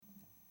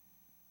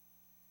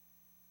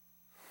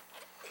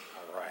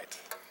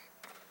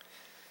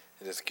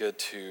It is good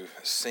to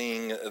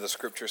sing the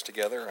scriptures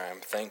together.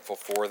 I'm thankful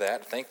for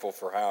that. Thankful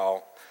for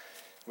how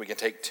we can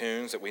take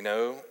tunes that we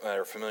know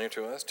are familiar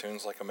to us,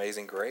 tunes like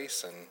Amazing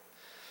Grace, and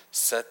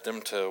set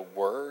them to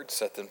words,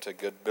 set them to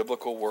good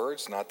biblical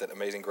words. Not that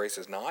Amazing Grace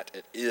is not,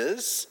 it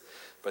is,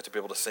 but to be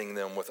able to sing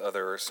them with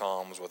other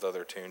psalms, with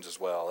other tunes as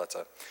well. That's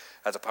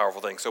a powerful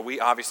thing. So we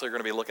obviously are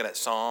going to be looking at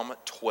Psalm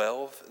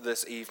 12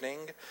 this evening.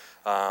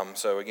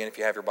 So again, if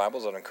you have your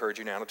Bibles, I'd encourage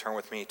you now to turn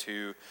with me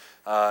to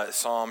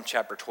Psalm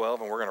chapter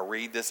 12, and we're going to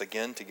read this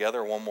again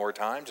together one more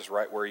time, just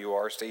right where you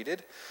are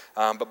seated.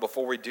 But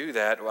before we do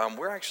that,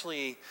 we're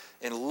actually,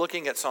 in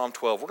looking at Psalm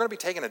 12, we're going to be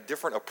taking a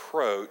different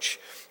approach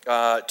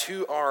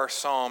to our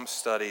Psalm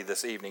study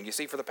this evening. You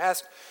see, for the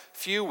past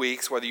few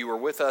weeks, whether you were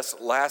with us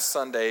last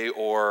Sunday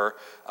or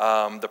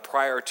the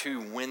prior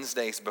 2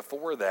 Wednesdays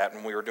before that,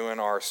 when we were doing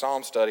our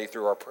Psalm study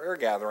through our prayer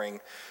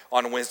gathering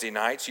on Wednesday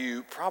nights,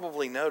 you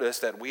probably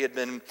noticed that we had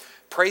been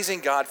praising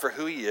God for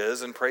who He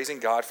is and praising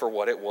God for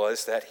what it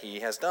was that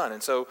He has done.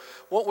 And so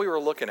what we were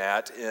looking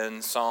at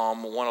in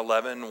Psalm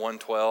 111,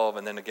 112,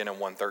 and then again in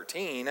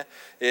 113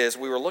 is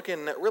we were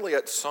looking really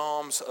at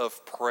Psalms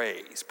of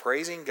praise,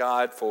 praising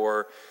God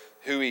for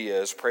who He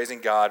is, praising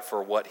God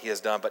for what He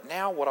has done. But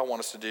now what I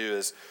want us to do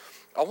is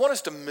I want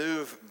us to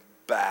move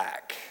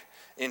back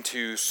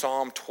into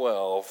Psalm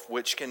 12,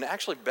 which can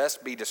actually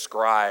best be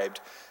described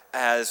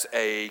as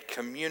a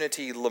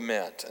community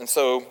lament. And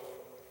so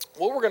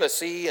what we're going to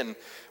see, and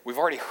we've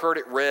already heard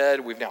it read,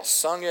 we've now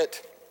sung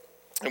it,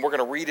 and we're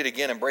going to read it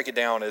again and break it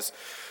down, is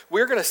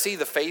we're going to see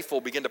the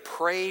faithful begin to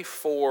pray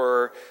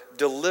for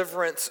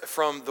deliverance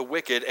from the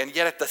wicked, and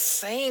yet at the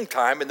same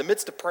time, in the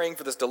midst of praying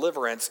for this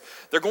deliverance,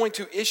 they're going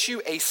to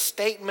issue a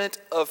statement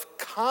of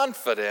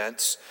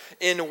confidence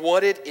in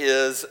what it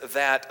is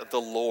that the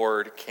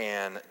Lord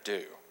can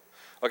do.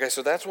 Okay,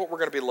 so that's what we're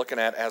going to be looking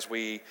at as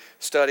we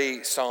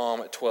study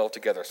Psalm 12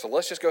 together. So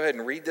let's just go ahead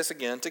and read this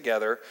again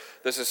together.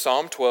 This is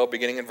Psalm 12,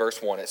 beginning in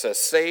verse 1. It says,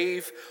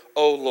 "Save,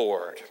 O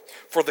Lord,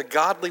 for the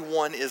godly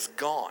one is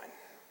gone,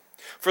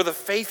 for the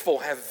faithful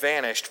have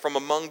vanished from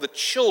among the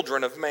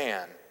children of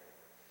man.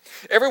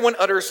 Everyone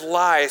utters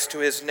lies to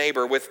his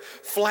neighbor, with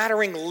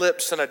flattering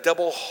lips and a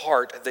double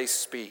heart they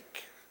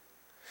speak.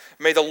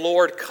 May the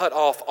Lord cut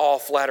off all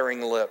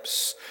flattering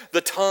lips,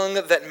 the tongue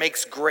that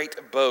makes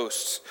great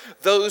boasts.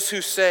 Those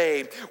who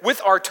say,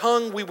 'With our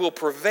tongue we will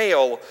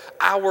prevail,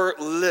 our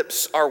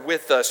lips are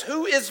with us.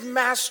 Who is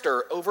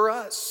master over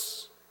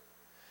us?'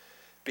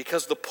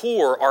 Because the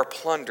poor are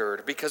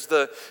plundered, because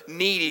the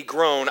needy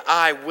groan,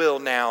 I will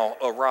now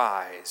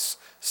arise,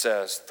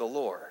 says the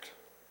Lord.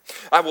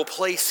 I will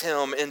place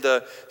him in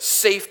the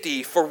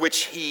safety for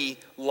which he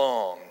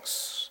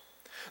longs.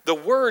 The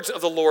words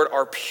of the Lord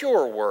are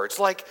pure words,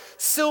 like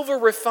silver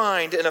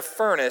refined in a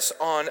furnace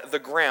on the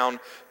ground,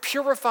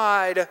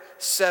 purified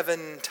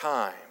 7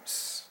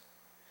 times.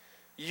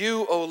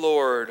 You, O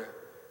Lord,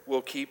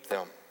 will keep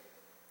them.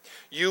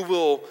 You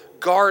will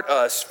guard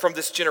us from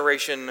this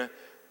generation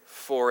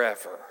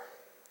forever.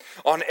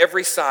 On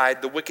every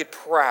side the wicked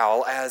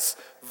prowl as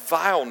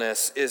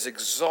vileness is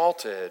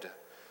exalted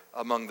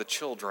among the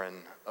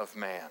children of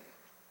man."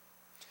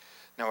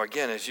 Now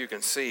again, as you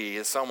can see,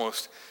 it's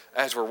almost,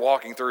 as we're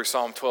walking through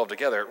Psalm 12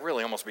 together, it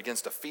really almost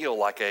begins to feel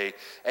like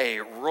a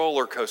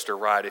roller coaster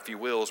ride, if you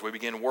will, as we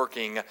begin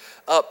working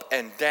up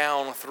and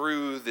down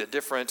through the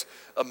different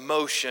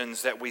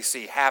emotions that we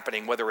see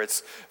happening, whether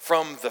it's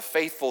from the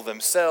faithful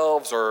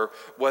themselves or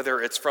whether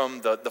it's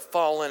from the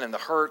fallen and the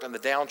hurt and the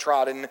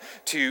downtrodden,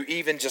 to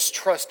even just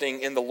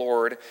trusting in the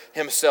Lord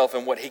Himself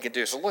and what He can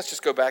do. So let's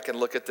just go back and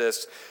look at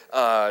this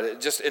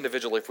just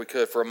individually, if we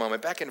could, for a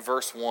moment. Back in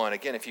verse 1,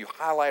 again, if you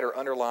highlight or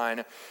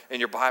underline in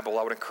your Bible,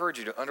 I would encourage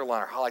you to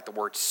underline or highlight the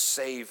word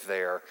save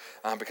there,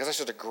 because that's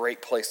just a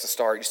great place to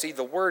start. You see,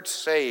 the word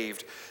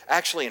saved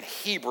actually in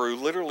Hebrew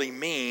literally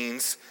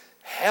means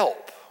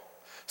help.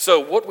 So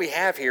what we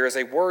have here is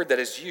a word that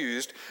is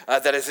used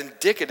that is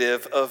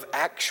indicative of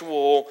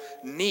actual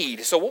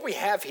need. So what we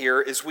have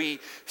here is we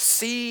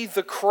see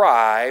the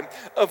cry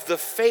of the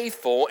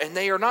faithful, and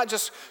they are not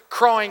just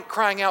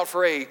crying out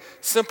for a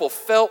simple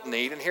felt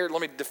need. And here,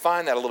 let me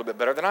define that a little bit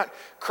better. They're not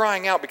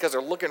crying out because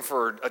they're looking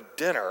for a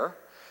dinner.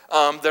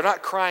 They're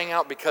not crying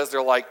out because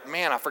they're like,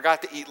 man, I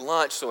forgot to eat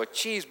lunch, so a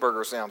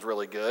cheeseburger sounds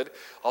really good,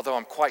 although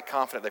I'm quite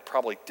confident they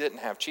probably didn't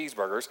have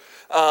cheeseburgers.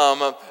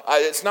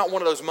 It's not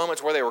one of those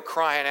moments where they were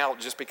crying out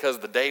just because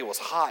the day was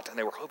hot and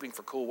they were hoping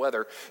for cool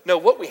weather. No,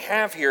 what we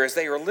have here is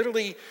they are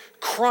literally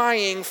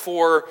crying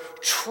for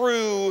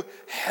true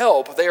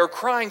help. They are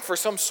crying for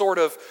some sort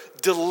of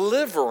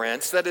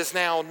deliverance that is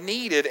now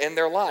needed in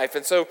their life.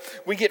 And so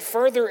we get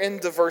further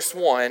into verse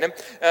 1,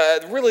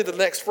 really the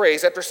next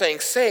phrase, after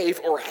saying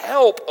save or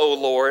help, O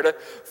Lord,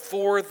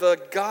 for the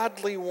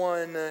godly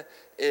one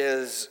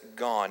is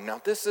gone.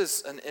 Now, this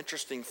is an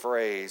interesting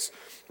phrase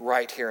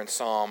right here in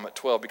Psalm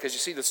 12, because you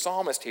see the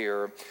psalmist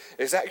here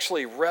is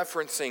actually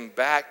referencing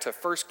back to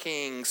 1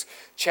 Kings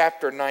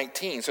chapter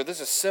 19. So this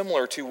is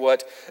similar to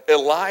what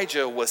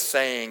Elijah was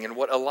saying and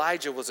what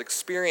Elijah was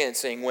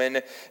experiencing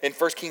when in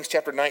 1 Kings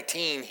chapter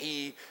 19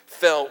 he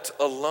felt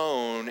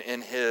alone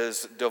in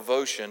his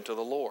devotion to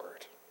the Lord.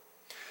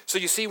 So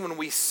you see, when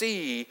we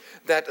see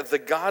that the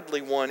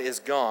godly one is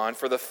gone,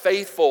 for the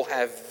faithful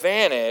have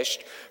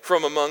vanished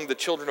from among the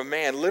children of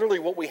man, literally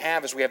what we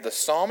have is we have the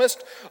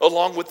psalmist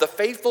along with the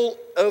faithful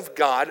of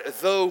God,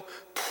 though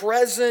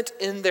present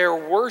in their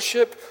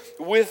worship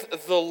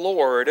with the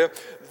Lord,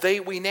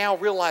 we now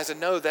realize and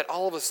know that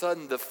all of a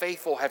sudden the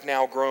faithful have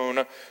now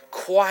grown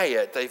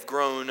quiet, they've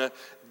grown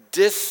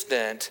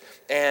distant,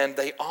 and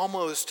they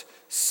almost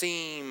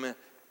seem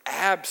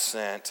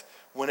absent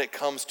when it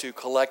comes to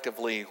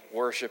collectively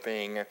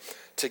worshiping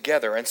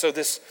together. And so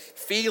this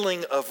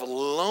feeling of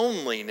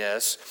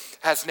loneliness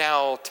has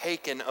now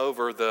taken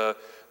over the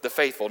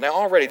faithful. Now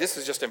already this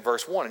is just in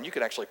verse 1, and you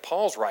could actually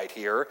pause right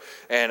here.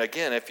 And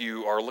again, if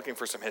you are looking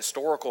for some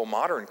historical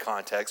modern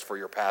context for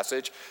your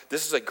passage,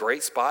 this is a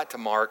great spot to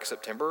mark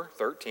September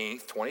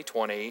 13th,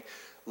 2020,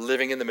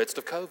 living in the midst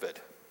of COVID.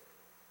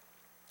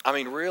 I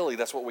mean, really,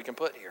 that's what we can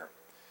put here.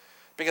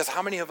 Because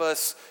how many of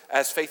us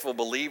as faithful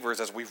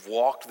believers, as we've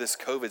walked this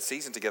COVID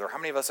season together, how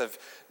many of us have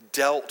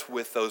dealt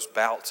with those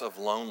bouts of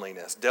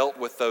loneliness, dealt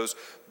with those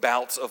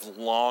bouts of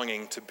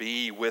longing to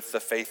be with the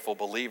faithful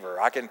believer?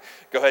 I can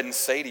go ahead and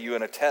say to you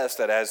and attest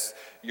that as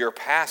your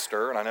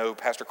pastor, and I know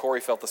Pastor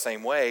Corey felt the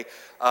same way,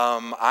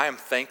 I am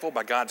thankful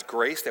by God's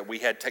grace that we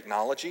had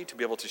technology to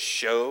be able to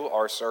show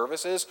our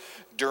services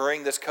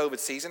during this COVID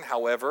season.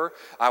 However,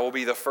 I will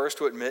be the first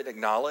to admit and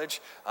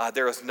acknowledge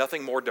there is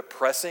nothing more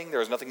depressing,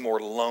 there is nothing more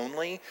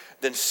lonely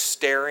than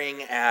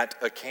staring at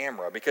a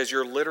camera, because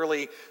you're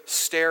literally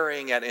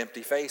staring at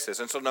empty faces.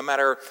 And so no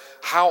matter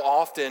how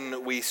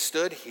often we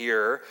stood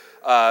here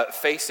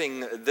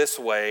facing this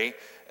way,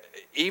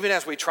 even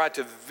as we tried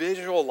to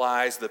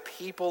visualize the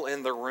people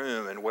in the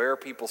room and where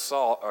people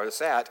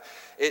sat,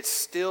 it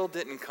still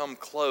didn't come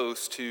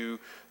close to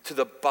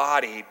the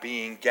body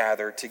being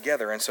gathered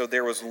together. And so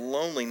there was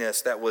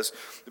loneliness that was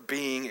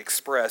being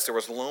expressed. There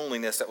was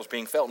loneliness that was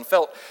being felt.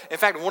 In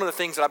fact, one of the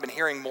things that I've been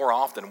hearing more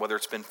often, whether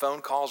it's been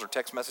phone calls or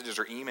text messages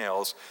or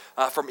emails,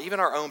 from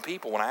even our own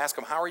people, when I ask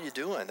them, how are you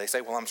doing? They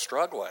say, well, I'm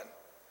struggling.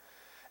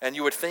 And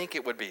you would think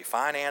it would be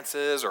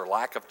finances or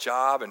lack of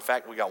job. In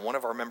fact, we got one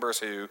of our members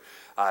who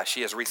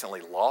she has recently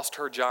lost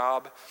her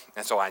job.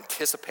 And so I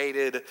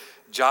anticipated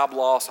job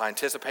loss. I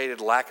anticipated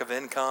lack of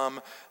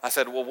income. I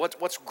said, well,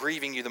 what's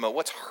grieving you the most?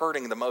 What's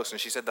hurting the most? And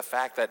she said, the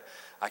fact that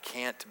I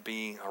can't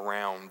be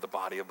around the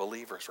body of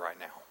believers right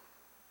now.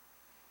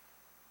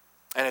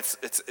 And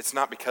it's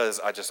not because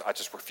I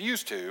just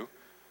refuse to,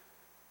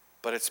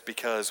 but it's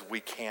because we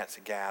can't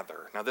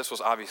gather. Now, this was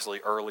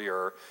obviously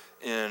earlier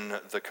in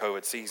the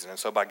COVID season, and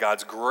so by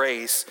God's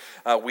grace,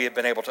 we have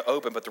been able to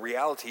open, but the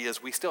reality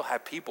is we still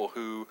have people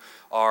who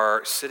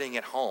are sitting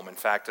at home. In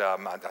fact, I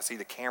see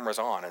the cameras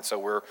on, and so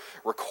we're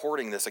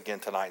recording this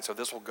again tonight, so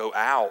this will go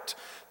out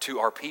to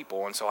our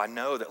people, and so I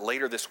know that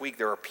later this week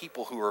there are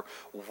people who are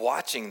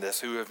watching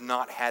this who have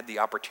not had the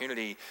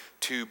opportunity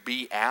to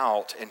be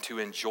out and to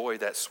enjoy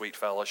that sweet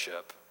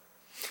fellowship.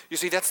 You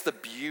see, that's the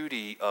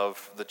beauty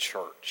of the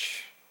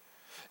church,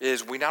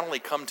 is we not only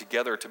come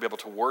together to be able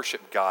to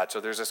worship God,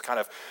 so there's this kind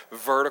of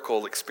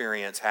vertical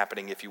experience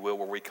happening, if you will,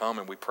 where we come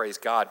and we praise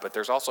God, but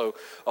there's also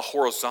a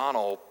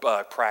horizontal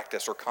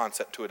practice or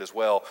concept to it as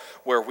well,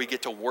 where we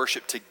get to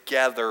worship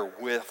together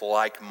with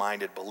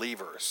like-minded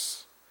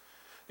believers.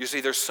 You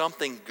see, there's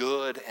something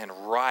good and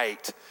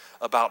right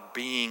about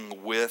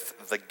being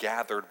with the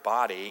gathered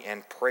body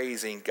and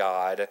praising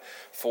God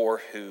for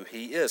who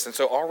he is. And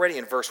so already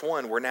in verse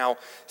 1, we're now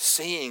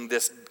seeing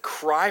this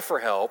cry for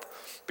help,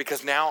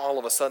 because now all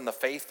of a sudden the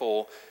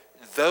faithful,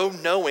 though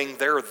knowing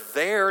they're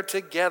there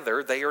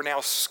together, they are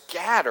now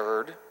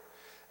scattered,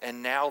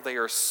 and now they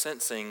are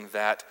sensing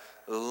that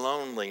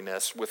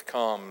loneliness which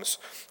comes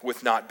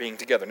with not being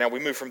together. Now we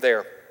move from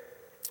there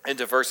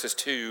into verses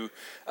 2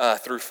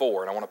 through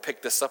 4. And I want to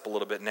pick this up a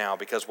little bit now,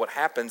 because what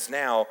happens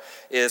now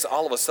is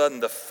all of a sudden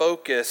the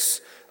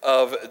focus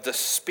of the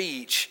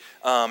speech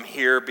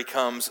here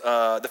becomes,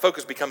 the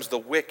focus becomes the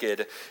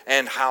wicked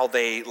and how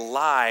they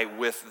lie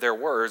with their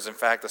words. In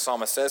fact, the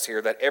psalmist says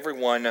here that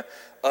everyone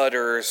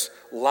utters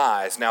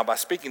lies. Now, by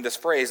speaking this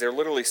phrase, they're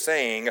literally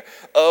saying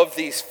of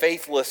these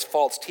faithless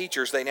false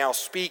teachers, they now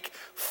speak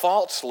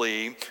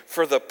falsely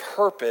for the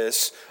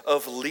purpose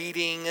of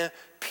leading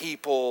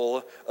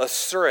people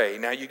astray.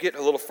 Now you get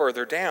a little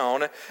further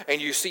down and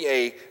you see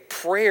a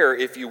prayer,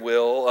 if you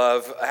will,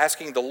 of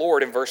asking the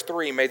Lord in verse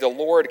 3, may the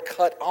Lord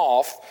cut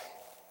off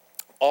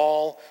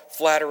all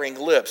flattering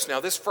lips.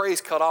 Now this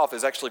phrase cut off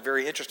is actually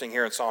very interesting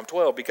here in Psalm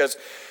 12, because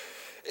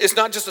it's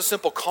not just a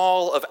simple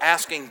call of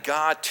asking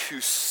God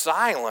to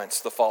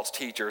silence the false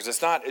teachers.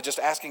 It's not just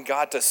asking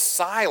God to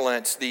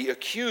silence the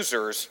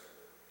accusers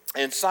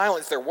and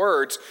silence their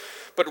words,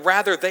 but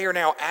rather they are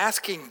now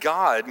asking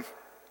God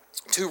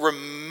to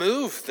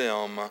remove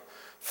them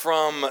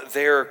from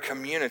their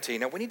community.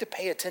 Now, we need to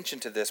pay attention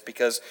to this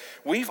because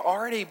we've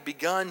already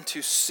begun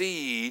to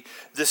see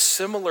this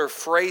similar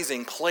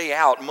phrasing play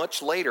out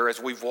much later as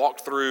we've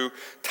walked through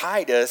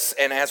Titus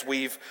and as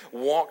we've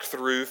walked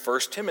through 1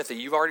 Timothy.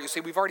 We've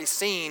already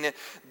seen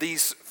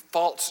these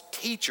false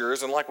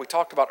teachers, and like we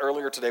talked about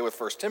earlier today with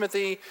 1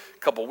 Timothy, a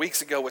couple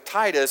weeks ago with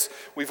Titus,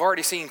 we've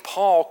already seen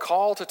Paul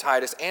call to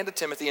Titus and to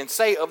Timothy and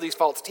say of these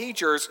false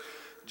teachers,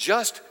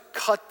 just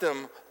cut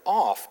them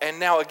off. And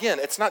now again,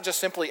 it's not just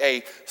simply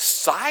a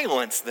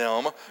silence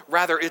them,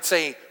 rather it's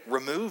a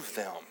remove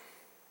them.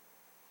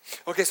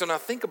 Okay, so now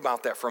think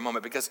about that for a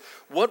moment, because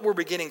what we're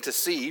beginning to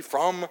see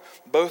from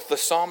both the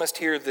psalmist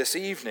here this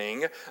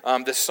evening,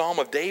 the Psalm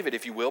of David,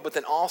 if you will, but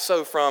then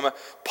also from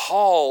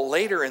Paul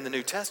later in the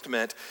New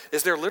Testament,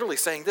 is they're literally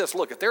saying this: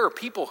 look, if there are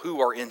people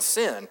who are in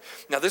sin,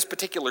 now this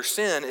particular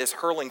sin is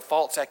hurling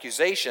false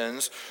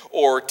accusations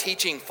or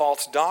teaching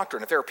false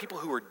doctrine. If there are people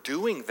who are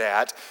doing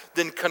that,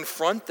 then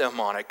confront them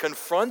on it,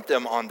 confront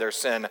them on their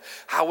sin.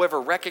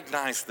 However,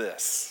 recognize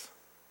this: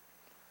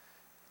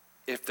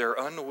 if they're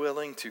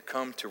unwilling to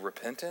come to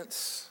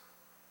repentance,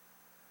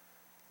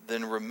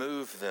 then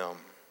remove them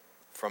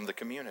from the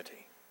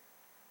community.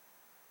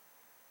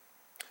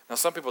 Now,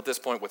 some people at this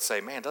point would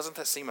say, man, doesn't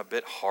that seem a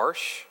bit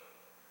harsh?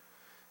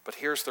 But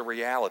here's the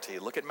reality.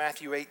 Look at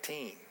Matthew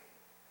 18.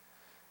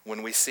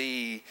 When we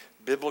see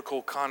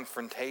biblical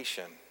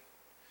confrontation,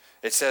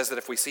 it says that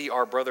if we see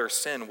our brother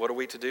sin, what are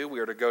we to do? We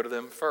are to go to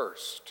them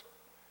first.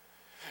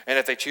 And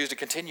if they choose to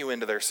continue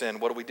into their sin,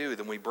 what do?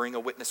 Then we bring a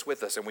witness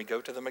with us and we go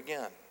to them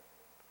again.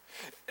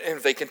 And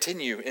if they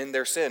continue in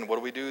their sin, what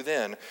do we do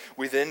then?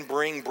 We then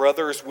bring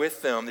brothers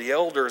with them. The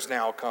elders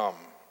now come.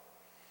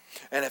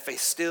 And if they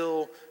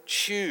still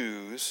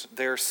choose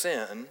their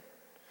sin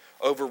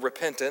over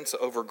repentance,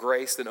 over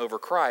grace, then over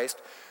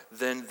Christ,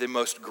 then the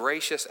most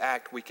gracious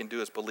act we can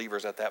do as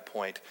believers at that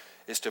point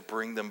is to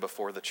bring them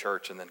before the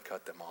church and then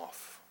cut them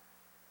off.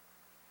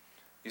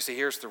 You see,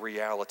 here's the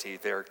reality.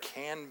 There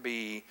can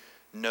be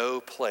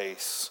no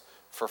place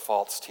for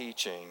false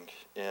teaching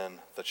in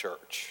the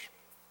church.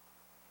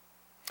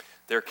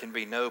 There can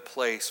be no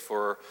place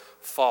for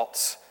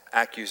false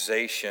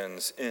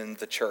accusations in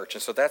the church.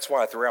 And so that's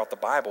why throughout the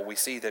Bible we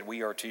see that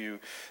we are to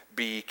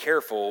be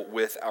careful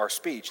with our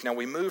speech. Now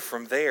we move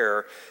from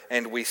there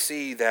and we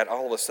see that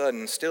all of a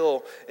sudden,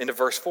 still into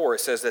verse 4,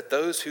 it says that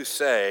those who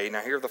say,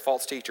 now here are the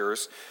false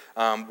teachers,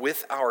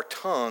 with our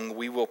tongue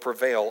we will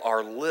prevail,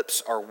 our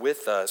lips are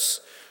with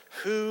us.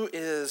 Who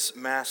is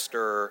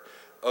master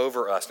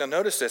over us? Now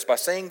notice this, by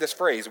saying this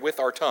phrase, with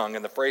our tongue,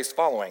 and the phrase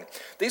following,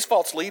 these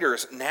false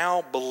leaders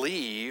now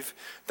believe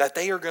that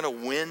they are going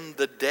to win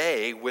the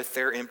day with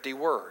their empty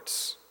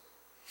words.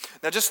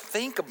 Now just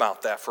think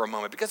about that for a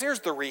moment, because here's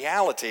the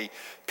reality.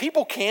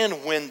 People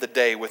can win the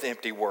day with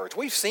empty words.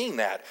 We've seen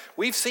that.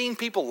 We've seen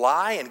people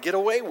lie and get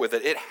away with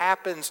it. It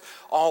happens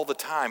all the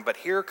time. But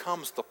here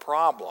comes the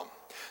problem.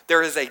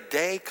 There is a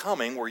day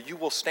coming where you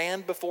will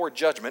stand before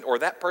judgment, or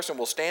that person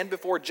will stand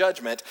before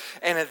judgment,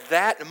 and at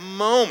that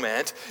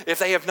moment, if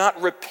they have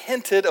not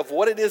repented of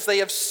what it is they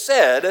have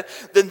said,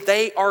 then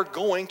they are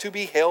going to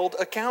be held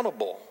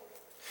accountable.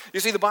 You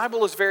see, the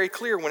Bible is very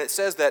clear when it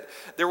says that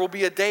there will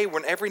be a day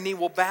when every knee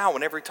will bow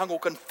and every tongue will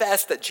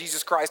confess that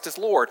Jesus Christ is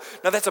Lord.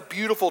 Now, that's a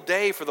beautiful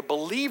day for the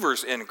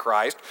believers in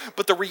Christ,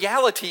 but the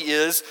reality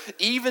is,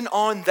 even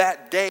on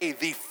that day,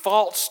 the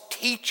false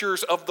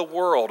teachers of the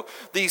world,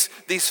 these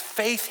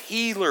faith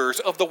healers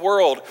of the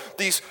world,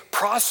 these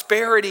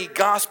prosperity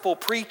gospel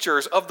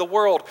preachers of the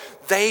world,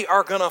 they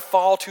are going to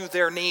fall to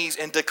their knees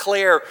and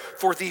declare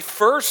for the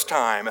first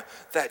time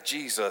that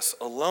Jesus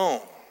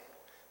alone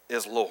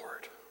is Lord.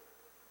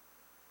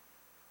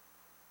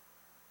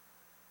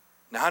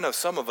 Now, I know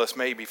some of us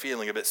may be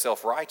feeling a bit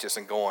self-righteous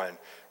and going,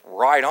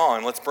 right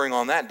on, let's bring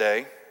on that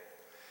day.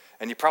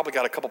 And you probably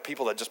got a couple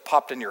people that just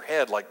popped in your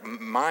head like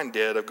mine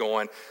did, of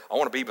going, I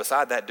want to be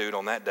beside that dude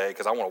on that day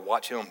because I want to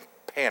watch him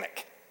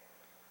panic.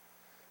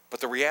 But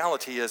the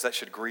reality is that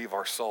should grieve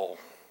our soul,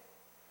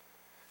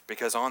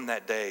 because on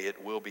that day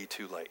it will be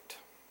too late.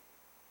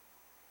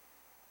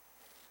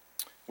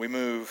 We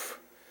move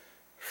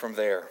from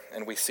there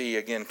and we see,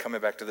 again,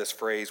 coming back to this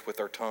phrase, with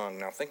our tongue.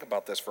 Now think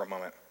about this for a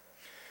moment.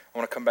 I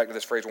want to come back to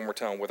this phrase one more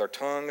time. With our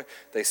tongue,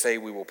 they say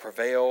we will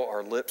prevail.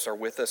 Our lips are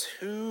with us.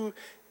 Who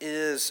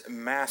is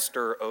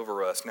master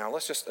over us? Now,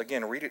 let's just,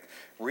 again,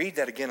 read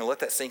that again and let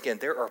that sink in.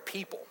 There are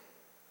people.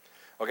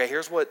 Okay,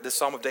 here's what this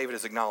Psalm of David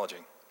is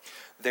acknowledging.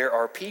 There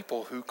are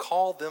people who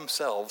call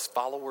themselves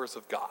followers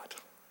of God.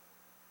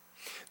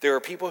 There are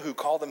people who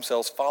call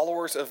themselves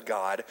followers of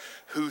God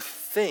who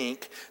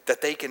think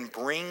that they can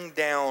bring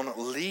down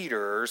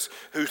leaders,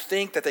 who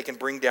think that they can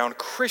bring down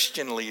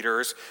Christian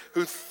leaders,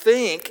 who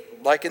think,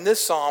 like in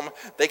this psalm,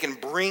 they can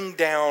bring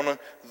down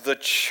the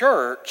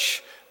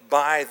church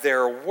by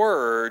their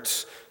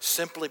words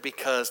simply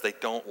because they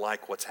don't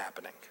like what's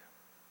happening.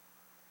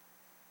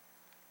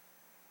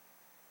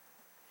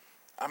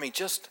 I mean,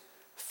 just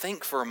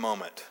think for a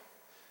moment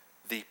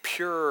the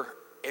pure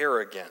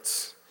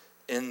arrogance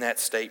in that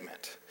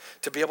statement.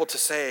 To be able to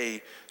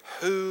say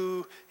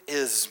who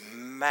is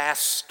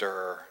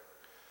master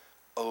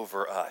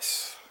over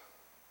us?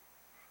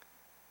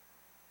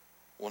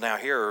 Well, now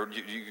here,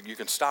 you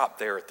can stop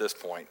there at this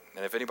point.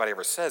 And if anybody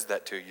ever says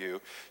that to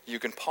you, you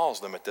can pause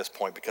them at this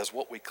point, because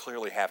what we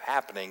clearly have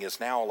happening is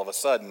now all of a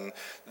sudden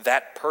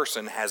that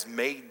person has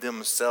made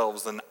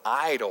themselves an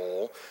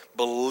idol,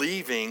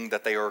 believing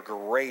that they are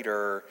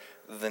greater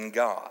than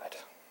God.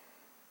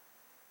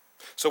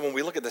 So when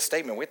we look at this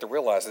statement, we have to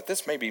realize that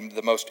this may be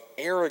the most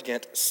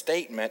arrogant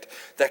statement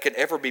that could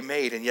ever be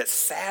made. And yet,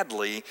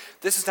 sadly,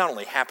 this is not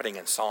only happening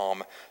in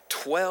Psalm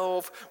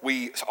 12.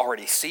 We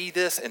already see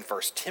this in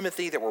 1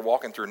 Timothy that we're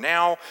walking through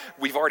now.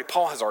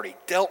 Paul has already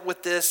dealt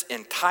with this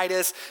in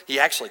Titus. He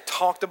actually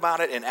talked about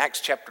it in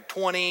Acts chapter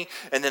 20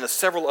 and then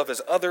several of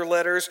his other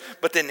letters.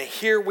 But then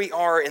here we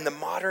are in the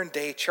modern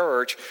day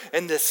church,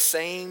 and the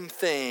same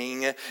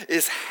thing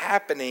is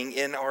happening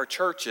in our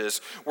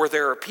churches, where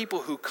there are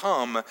people who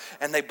come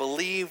and they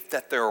believe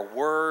that their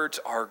words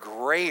are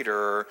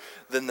greater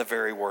than the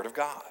very word of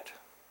God.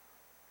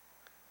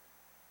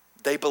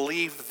 They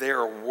believe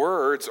their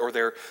words or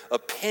their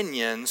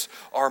opinions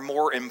are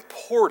more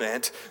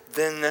important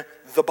than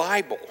the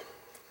Bible.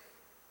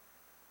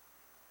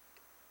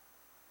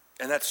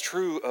 And that's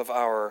true of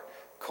our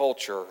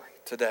culture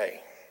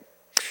today.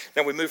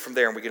 Now we move from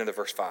there and we get into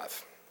verse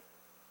 5.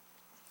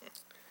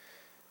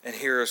 And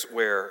here's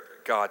where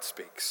God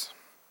speaks.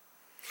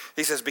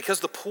 He says,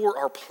 because the poor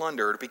are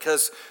plundered,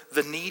 because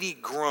the needy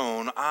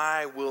groan,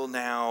 I will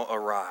now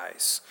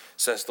arise,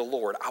 says the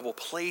Lord. I will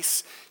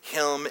place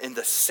him in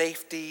the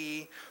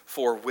safety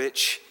for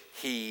which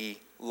he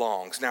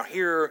longs. Now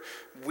here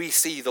we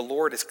see the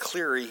Lord is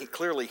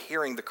clearly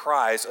hearing the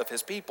cries of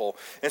his people.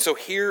 And so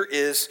here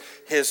is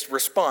his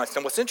response.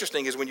 And what's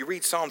interesting is when you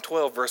read Psalm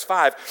 12, verse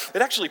 5,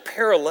 it actually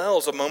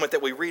parallels a moment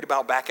that we read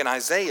about back in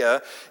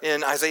Isaiah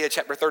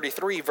chapter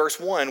 33, verse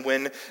 1,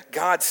 when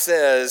God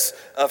says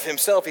of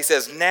himself, he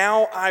says,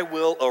 now I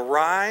will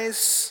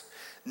arise,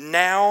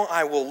 now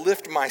I will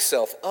lift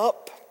myself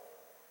up,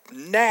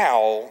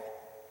 now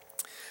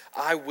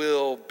I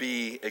will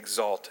be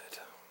exalted.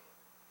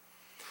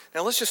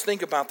 Now let's just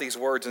think about these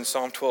words in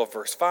Psalm 12,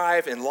 verse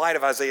 5, in light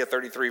of Isaiah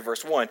 33,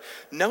 verse 1.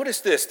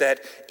 Notice this, that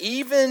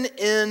even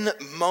in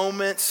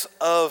moments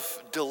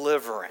of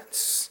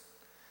deliverance,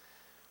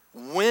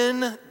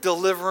 when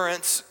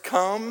deliverance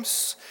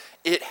comes,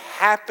 it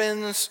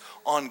happens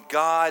on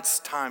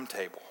God's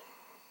timetable.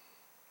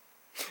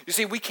 You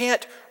see, we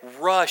can't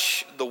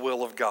rush the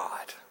will of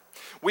God.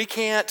 We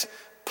can't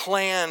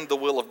plan the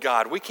will of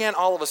God. We can't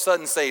all of a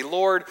sudden say,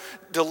 Lord,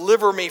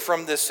 deliver me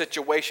from this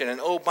situation. And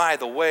oh, by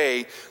the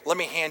way, let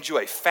me hand you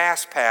a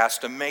fast pass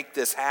to make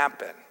this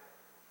happen.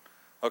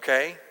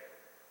 Okay?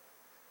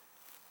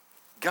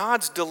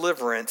 God's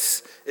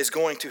deliverance is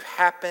going to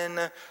happen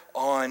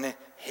on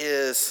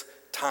his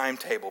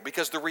timetable.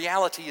 Because the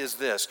reality is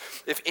this: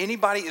 if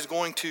anybody is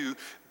going to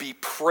be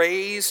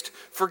praised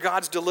for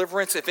God's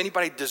deliverance, if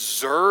anybody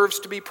deserves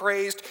to be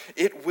praised,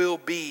 it will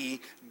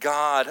be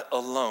God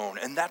alone.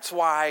 And that's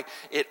why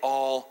it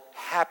all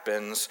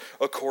happens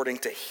according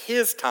to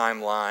his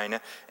timeline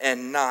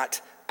and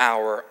not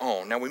our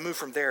own. Now we move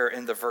from there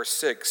into verse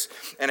 6.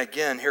 And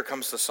again, here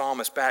comes the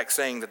psalmist back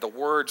saying that the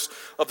words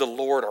of the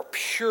Lord are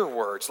pure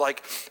words,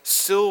 like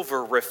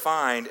silver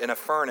refined in a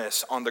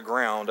furnace on the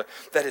ground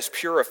that is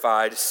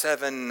purified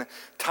 7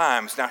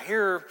 times. Now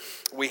here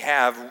we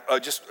have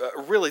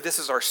really this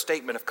is our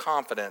statement of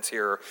confidence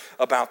here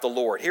about the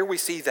Lord. Here we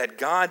see that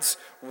God's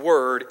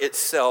word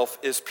itself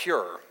is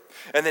pure.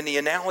 And then the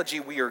analogy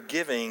we are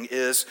giving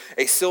is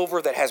a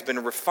silver that has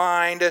been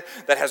refined,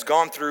 that has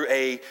gone through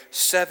a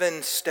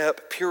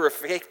 7-step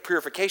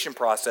purification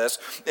process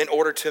in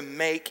order to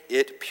make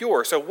it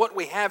pure. So what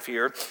we have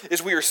here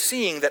is we are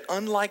seeing that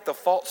unlike the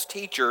false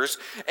teachers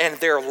and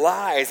their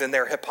lies and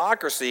their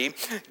hypocrisy,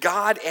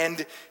 God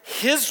and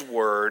his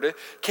word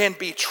can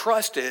be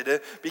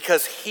trusted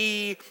because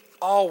he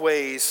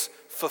always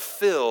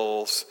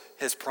fulfills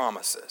his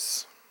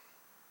promises.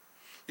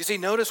 You see,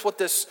 notice what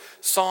this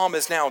psalm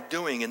is now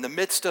doing in the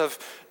midst of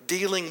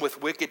dealing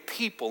with wicked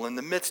people, in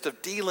the midst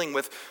of dealing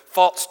with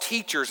false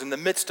teachers, in the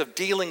midst of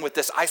dealing with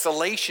this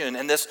isolation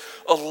and this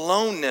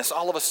aloneness.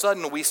 All of a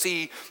sudden we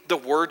see the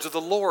words of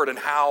the Lord and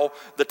how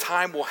the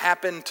time will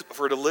happen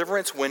for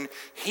deliverance when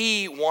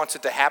he wants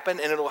it to happen,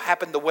 and it'll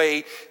happen the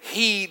way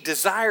he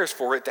desires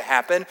for it to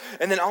happen.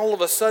 And then all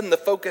of a sudden the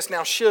focus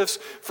now shifts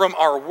from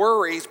our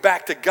worries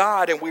back to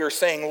God, and we are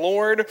saying,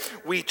 Lord,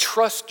 we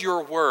trust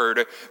your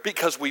word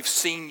because we've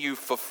seen you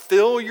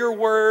fulfill your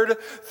word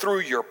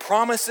through your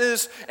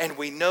promises, and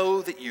we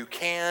know that you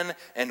can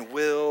and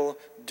will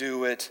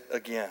do it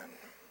again.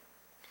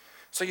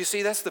 So you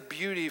see, that's the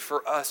beauty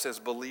for us as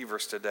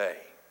believers today.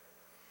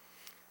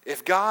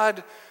 If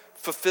God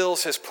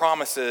fulfills his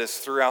promises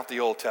throughout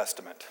the Old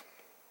Testament,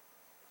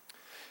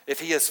 if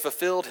he has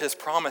fulfilled his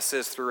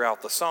promises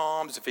throughout the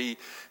Psalms, if he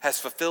has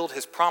fulfilled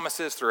his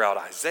promises throughout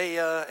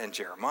Isaiah and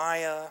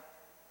Jeremiah,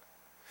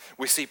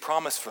 we see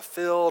promise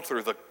fulfilled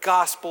through the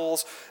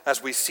Gospels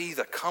as we see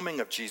the coming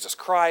of Jesus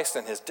Christ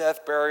and his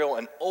death, burial,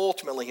 and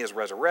ultimately his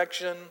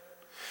resurrection.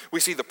 We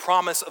see the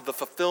promise of the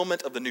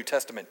fulfillment of the New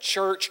Testament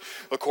church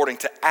according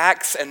to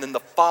Acts and then the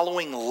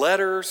following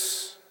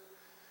letters.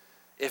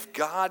 If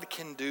God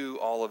can do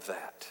all of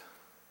that,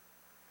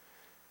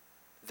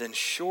 then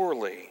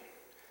surely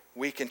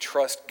we can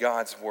trust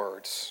God's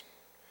words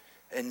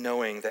in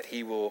knowing that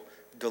he will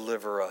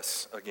deliver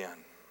us again.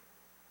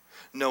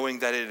 Knowing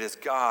that it is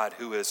God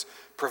who is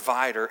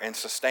provider and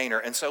sustainer.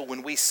 And so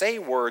when we say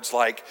words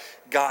like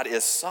God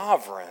is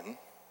sovereign,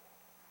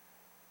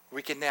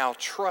 we can now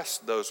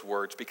trust those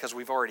words because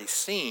we've already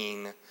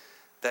seen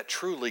that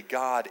truly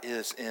God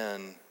is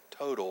in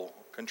total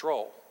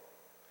control.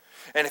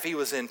 And if he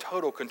was in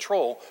total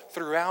control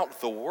throughout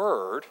the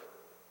word,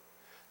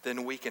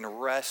 then we can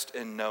rest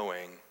in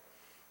knowing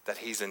that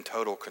he's in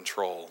total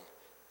control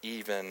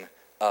even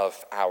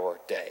of our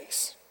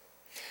days.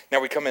 Now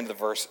we come into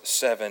verse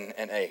 7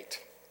 and 8.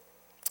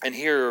 And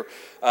here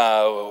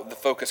the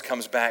focus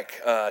comes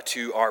back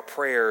to our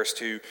prayers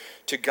to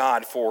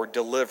God for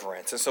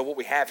deliverance. And so what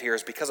we have here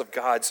is because of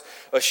God's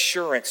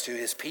assurance to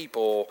his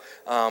people,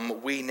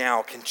 we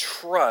now can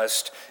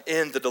trust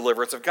in the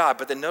deliverance of God.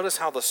 But then notice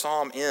how the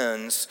psalm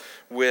ends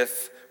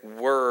with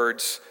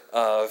words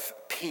of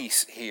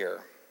peace here.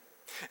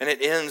 And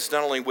it ends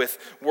not only with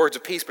words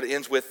of peace, but it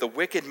ends with the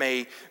wicked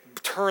may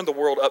turn the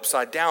world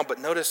upside down. But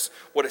notice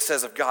what it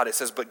says of God. It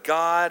says, but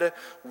God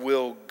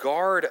will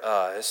guard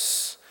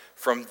us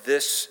from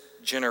this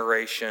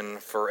generation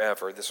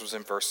forever. This was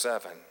in verse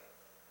 7.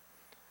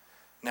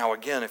 Now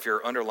again, if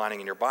you're underlining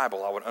in your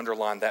Bible, I would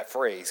underline that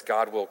phrase,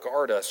 God will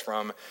guard us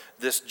from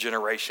this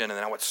generation, and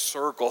then I would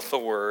circle the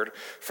word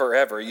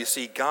forever. You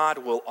see, God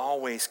will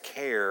always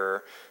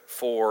care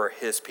for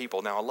his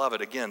people. Now I love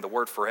it. Again, the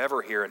word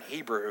forever here in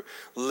Hebrew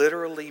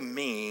literally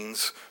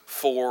means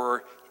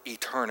for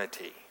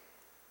eternity.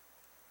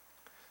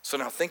 So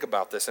now think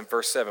about this in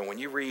verse 7. When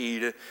you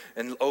read,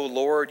 and O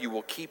Lord, you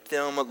will keep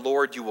them.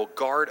 Lord, you will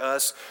guard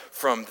us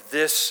from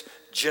this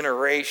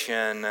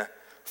generation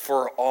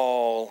for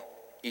all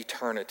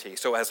eternity.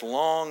 So as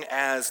long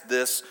as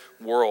this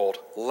world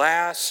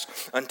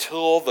lasts,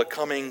 until the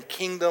coming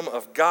kingdom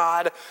of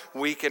God,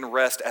 we can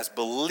rest as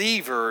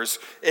believers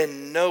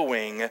in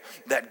knowing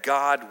that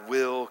God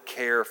will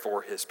care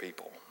for his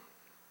people.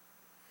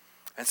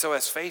 And so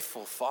as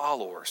faithful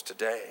followers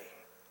today,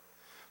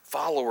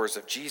 followers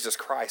of Jesus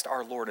Christ,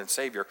 our Lord and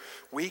Savior,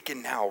 we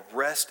can now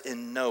rest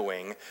in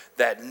knowing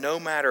that no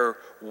matter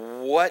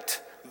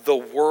what the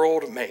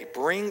world may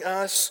bring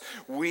us,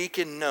 we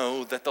can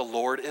know that the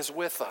Lord is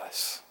with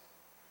us.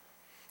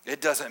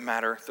 It doesn't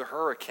matter the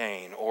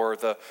hurricane or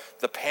the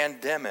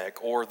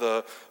pandemic or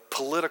the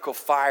political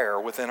fire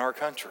within our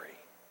country.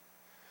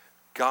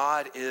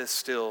 God is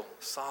still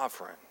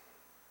sovereign.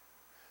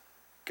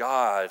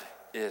 God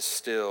is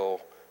still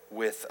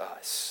with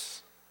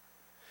us.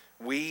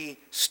 We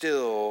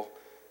still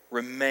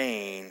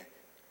remain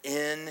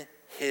in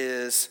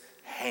his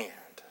hand.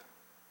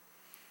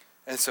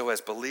 And so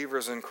as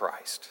believers in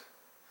Christ,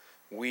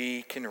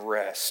 we can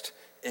rest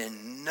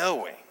in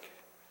knowing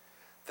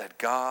that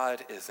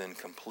God is in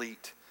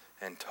complete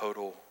and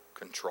total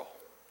control.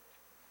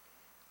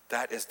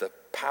 That is the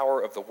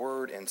power of the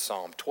word in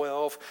Psalm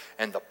 12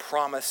 and the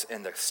promise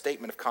and the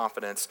statement of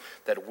confidence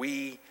that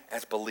we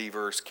as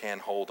believers can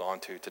hold on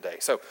to today.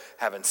 So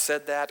having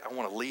said that, I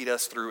want to lead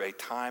us through a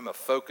time of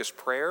focused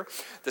prayer.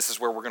 This is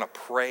where we're going to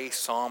pray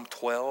Psalm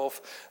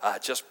 12,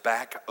 just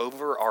back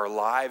over our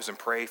lives and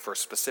pray for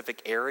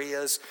specific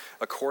areas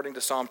according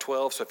to Psalm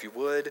 12. So if you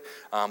would,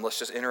 let's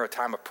just enter a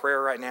time of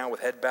prayer right now with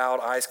head bowed,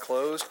 eyes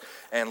closed,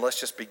 and let's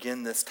just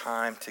begin this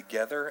time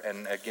together.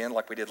 And again,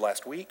 like we did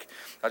last week,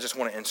 I just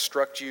want to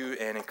instruct you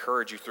and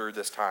encourage you through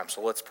this time.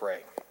 So let's pray.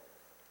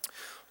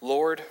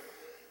 Lord,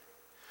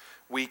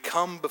 we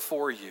come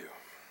before you.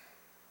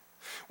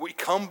 We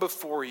come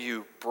before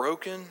you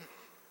broken.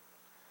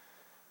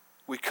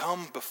 We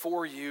come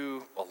before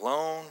you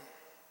alone.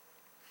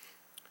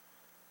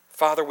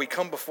 Father, we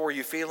come before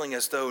you feeling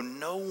as though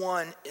no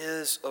one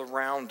is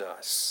around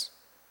us.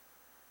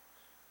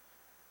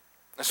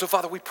 And so,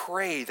 Father, we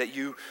pray that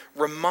you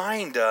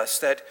remind us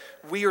that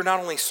we are not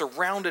only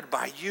surrounded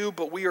by you,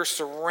 but we are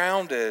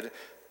surrounded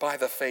by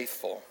the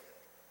faithful.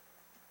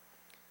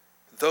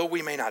 Though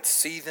we may not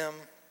see them,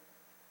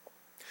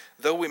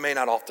 though we may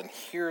not often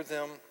hear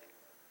them,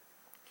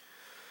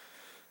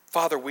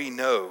 Father, we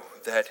know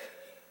that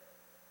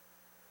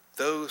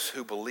those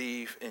who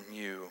believe in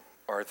you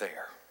are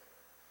there,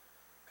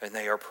 and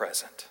they are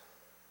present.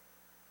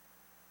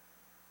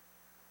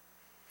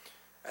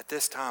 At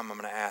this time, I'm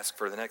going to ask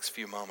for the next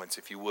few moments,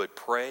 if you would,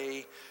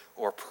 pray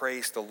or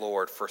praise the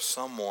Lord for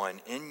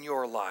someone in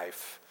your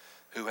life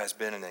who has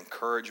been an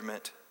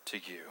encouragement to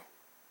you.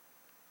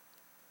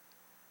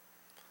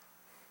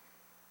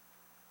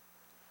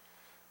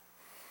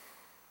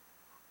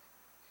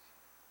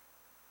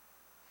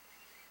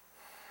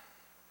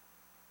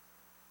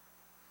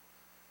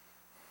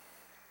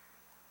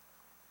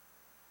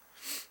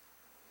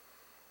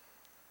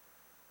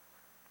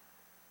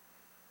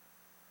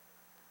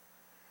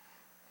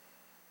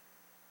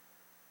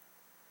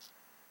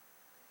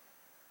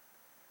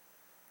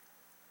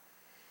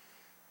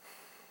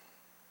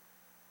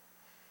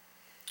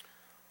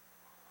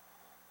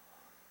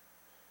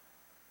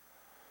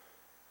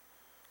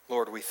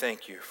 Lord, we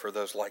thank you for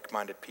those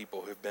like-minded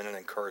people who've been an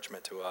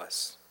encouragement to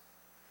us.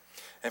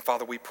 And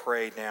Father, we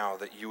pray now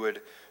that you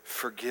would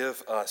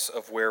forgive us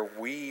of where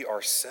we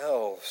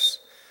ourselves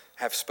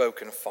have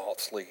spoken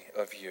falsely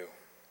of you.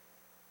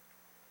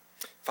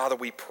 Father,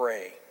 we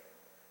pray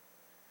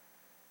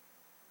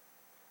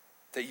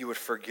that you would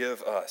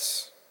forgive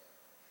us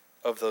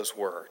of those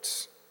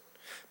words.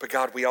 But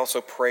God, we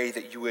also pray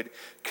that you would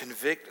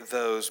convict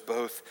those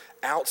both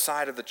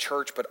outside of the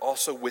church but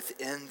also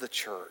within the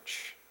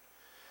church.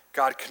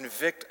 God,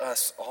 convict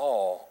us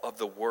all of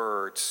the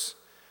words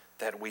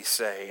that we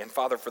say. And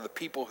Father, for the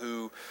people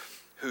who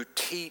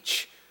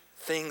teach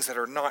things that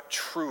are not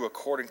true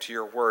according to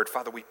your word,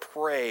 Father, we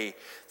pray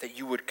that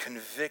you would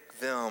convict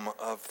them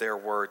of their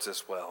words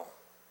as well.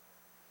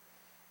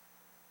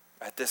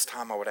 At this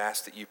time, I would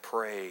ask that you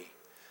pray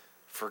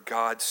for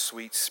God's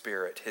sweet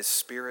Spirit, his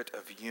Spirit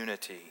of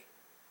unity,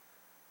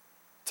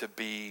 to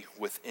be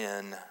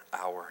within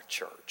our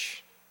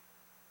church.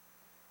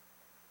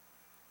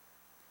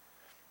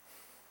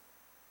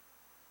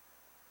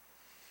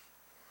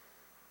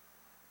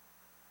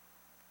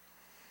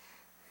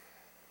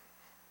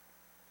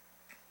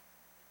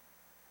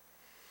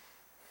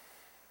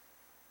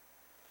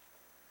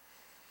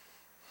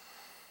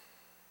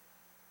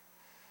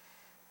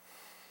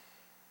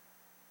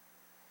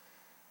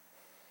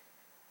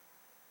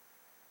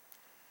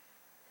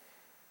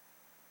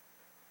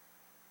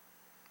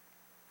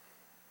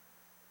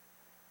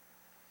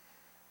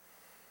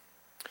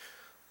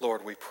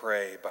 Lord, we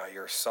pray by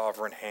your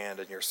sovereign hand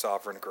and your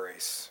sovereign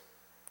grace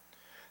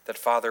that,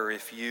 Father,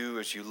 if you,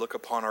 as you look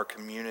upon our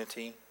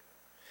community,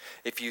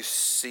 if you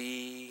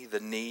see the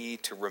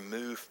need to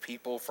remove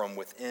people from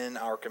within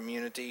our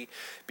community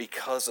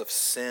because of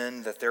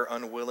sin that they're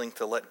unwilling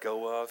to let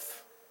go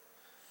of,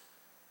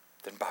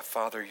 then by,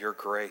 Father, your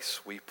grace,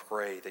 we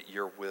pray that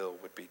your will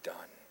would be done.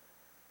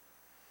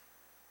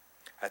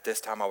 At this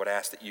time, I would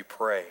ask that you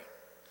pray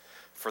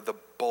for the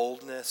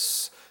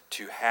boldness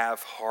to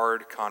have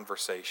hard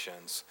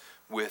conversations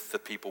with the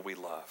people we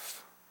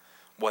love,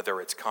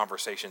 whether it's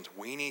conversations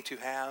we need to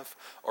have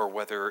or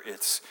whether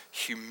it's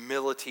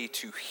humility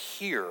to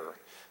hear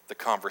the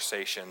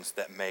conversations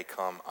that may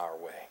come our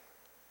way.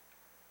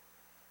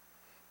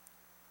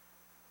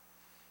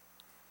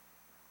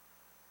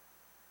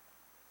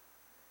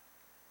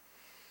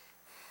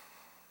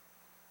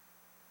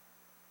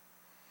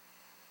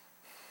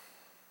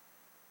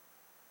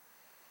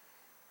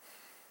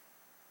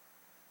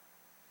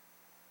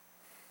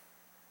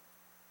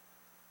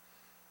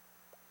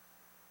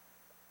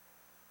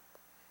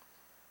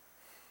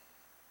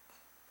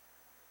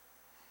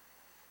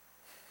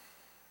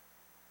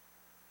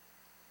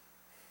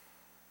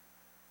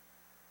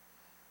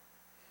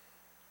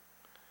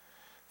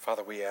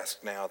 Father, we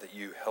ask now that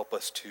you help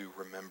us to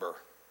remember.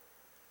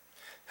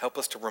 Help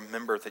us to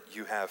remember that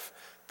you have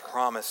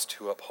promised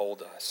to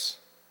uphold us.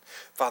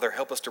 Father,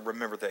 help us to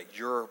remember that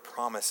your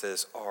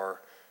promises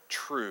are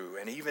true.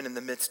 And even in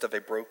the midst of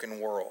a broken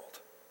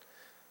world,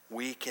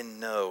 we can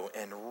know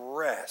and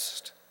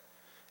rest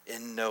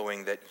in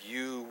knowing that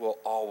you will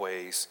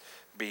always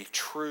be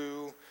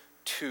true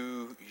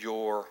to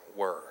your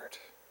word.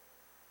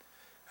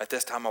 At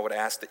this time, I would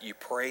ask that you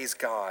praise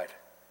God.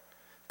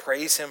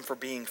 Praise him for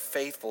being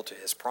faithful to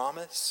his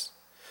promise.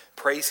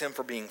 Praise him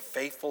for being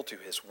faithful to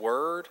his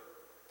word.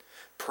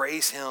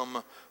 Praise him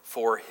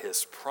for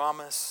his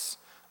promise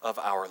of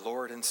our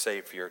Lord and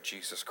Savior,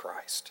 Jesus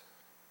Christ.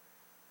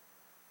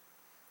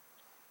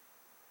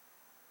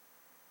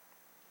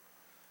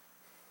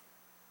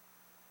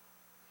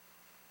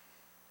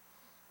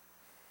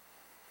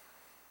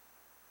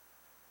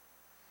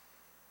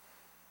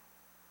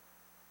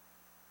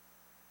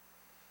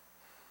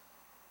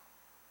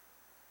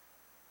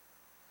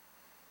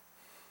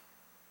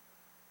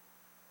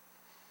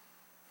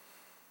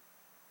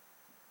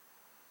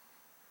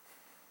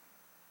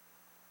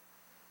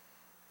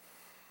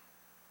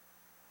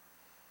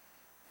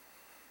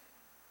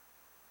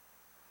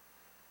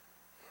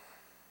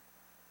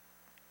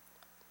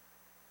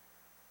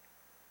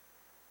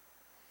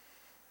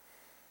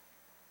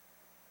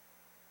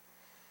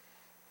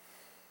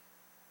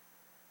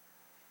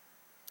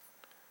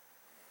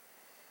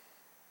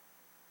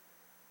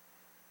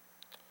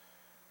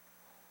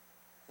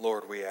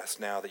 Lord, we ask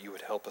now that you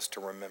would help us to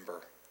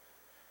remember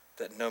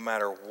that no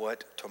matter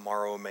what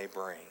tomorrow may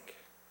bring,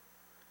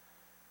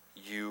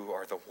 you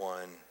are the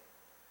one.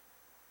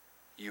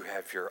 You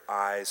have your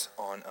eyes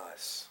on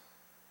us.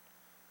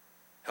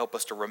 Help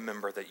us to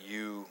remember that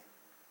you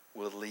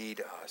will lead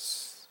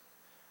us,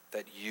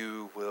 that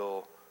you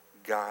will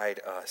guide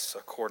us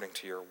according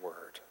to your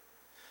word.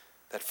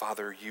 That,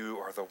 Father, you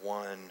are the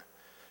one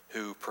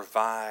who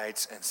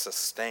provides and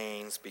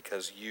sustains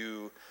because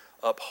you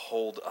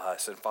uphold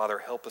us. And Father,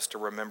 help us to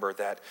remember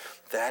that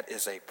that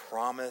is a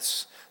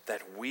promise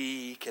that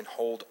we can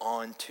hold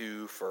on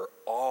to for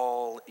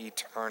all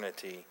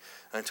eternity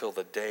until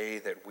the day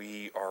that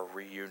we are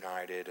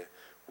reunited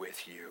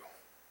with you.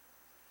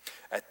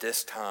 At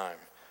this time,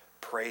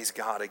 praise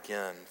God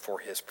again for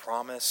his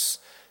promise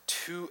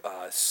to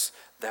us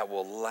that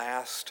will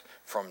last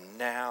from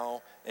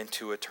now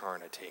into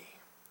eternity.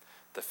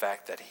 The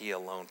fact that he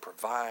alone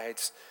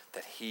provides,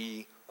 that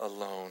he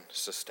alone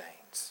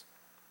sustains.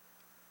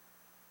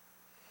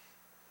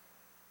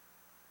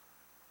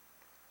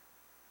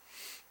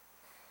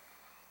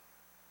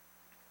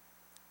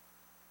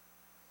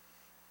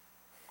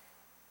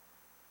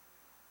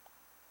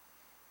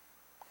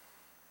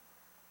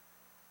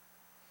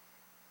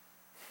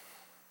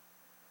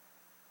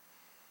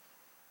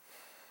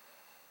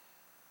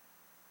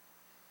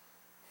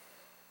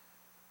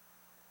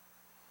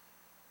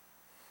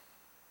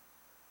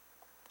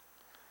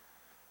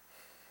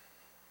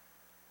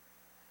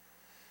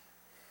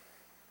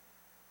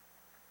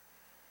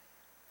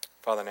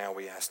 Father, now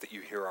we ask that you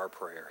hear our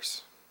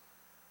prayers.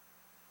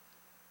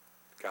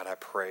 God, I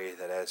pray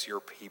that as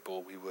your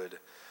people, we would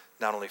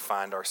not only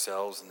find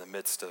ourselves in the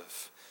midst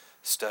of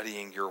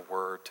studying your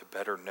word to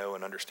better know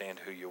and understand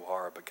who you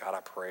are, but God, I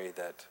pray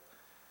that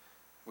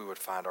we would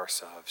find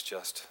ourselves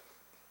just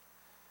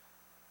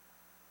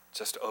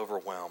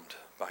overwhelmed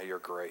by your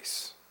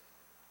grace,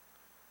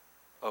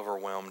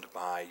 overwhelmed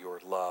by your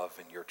love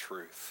and your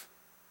truth.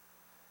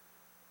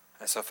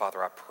 And so,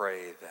 Father, I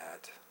pray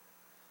that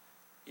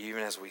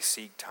even as we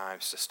seek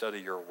times to study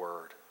your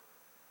word,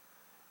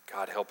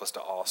 God, help us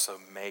to also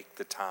make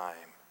the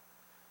time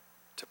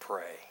to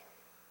pray,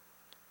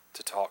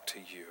 to talk to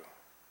you,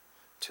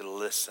 to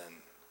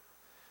listen,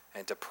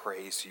 and to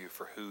praise you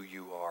for who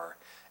you are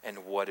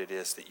and what it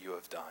is that you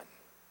have done.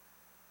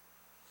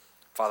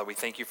 Father, we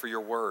thank you for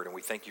your word and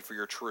we thank you for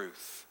your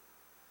truth.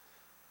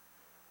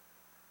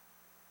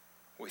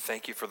 We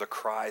thank you for the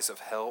cries of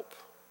help.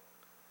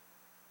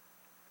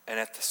 And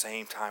at the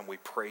same time, we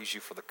praise you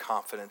for the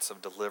confidence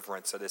of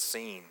deliverance that is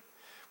seen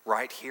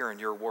right here in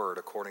your word,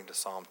 according to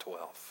Psalm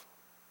 12.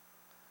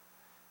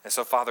 And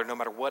so, Father, no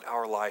matter what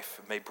our life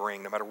may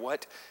bring, no matter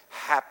what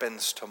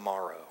happens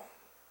tomorrow,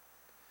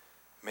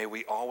 may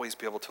we always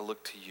be able to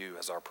look to you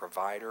as our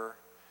provider,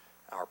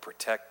 our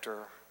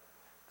protector,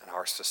 and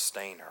our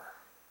sustainer.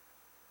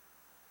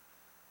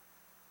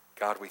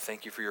 God, we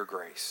thank you for your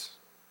grace.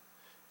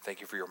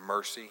 Thank you for your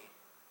mercy.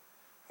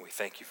 And we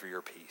thank you for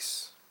your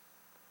peace.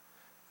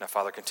 Now,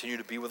 Father, continue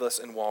to be with us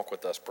and walk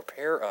with us.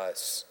 Prepare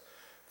us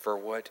for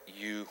what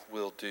you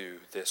will do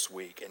this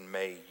week. And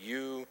may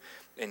you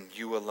and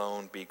you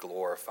alone be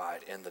glorified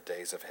in the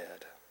days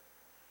ahead.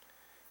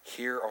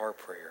 Hear our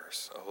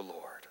prayers, O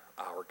Lord,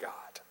 our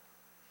God.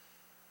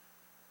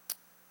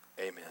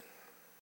 Amen.